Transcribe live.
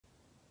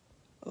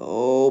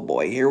Oh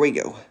boy, here we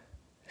go.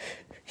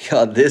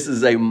 Yeah, this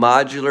is a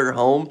modular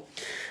home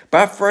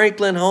by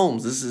Franklin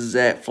Homes. This is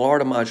at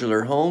Florida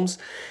Modular Homes.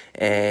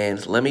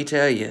 And let me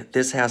tell you,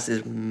 this house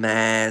is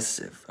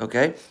massive,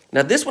 okay?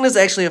 Now, this one is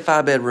actually a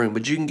 5-bedroom,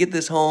 but you can get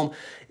this home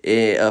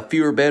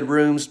fewer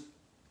bedrooms,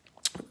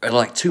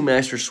 like 2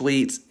 master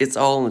suites. It's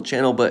all on the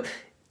channel, but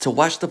to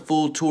watch the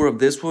full tour of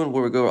this one,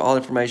 where we go over all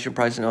information,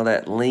 pricing, all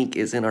that, link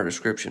is in our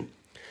description.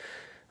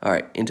 All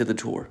right, into the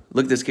tour.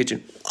 Look at this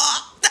kitchen. What?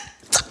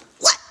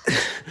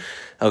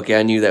 Okay,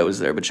 I knew that was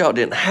there, but y'all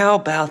didn't. How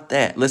about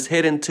that? Let's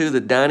head into the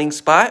dining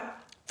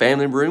spot,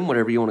 family room,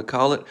 whatever you want to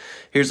call it.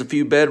 Here's a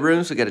few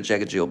bedrooms. We got a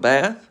Jack and Jill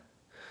bath.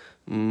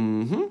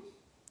 3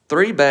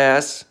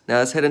 baths. Now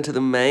let's head into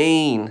the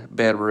main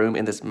bedroom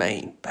in this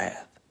main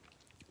bath.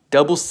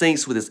 Double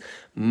sinks with this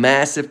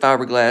massive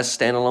fiberglass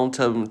standalone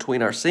tub in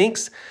between our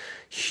sinks.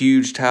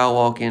 Huge towel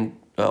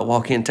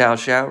walk-in towel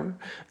shower.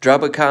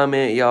 Drop a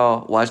comment,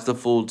 y'all. Watch the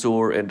full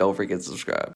tour, and don't forget to subscribe.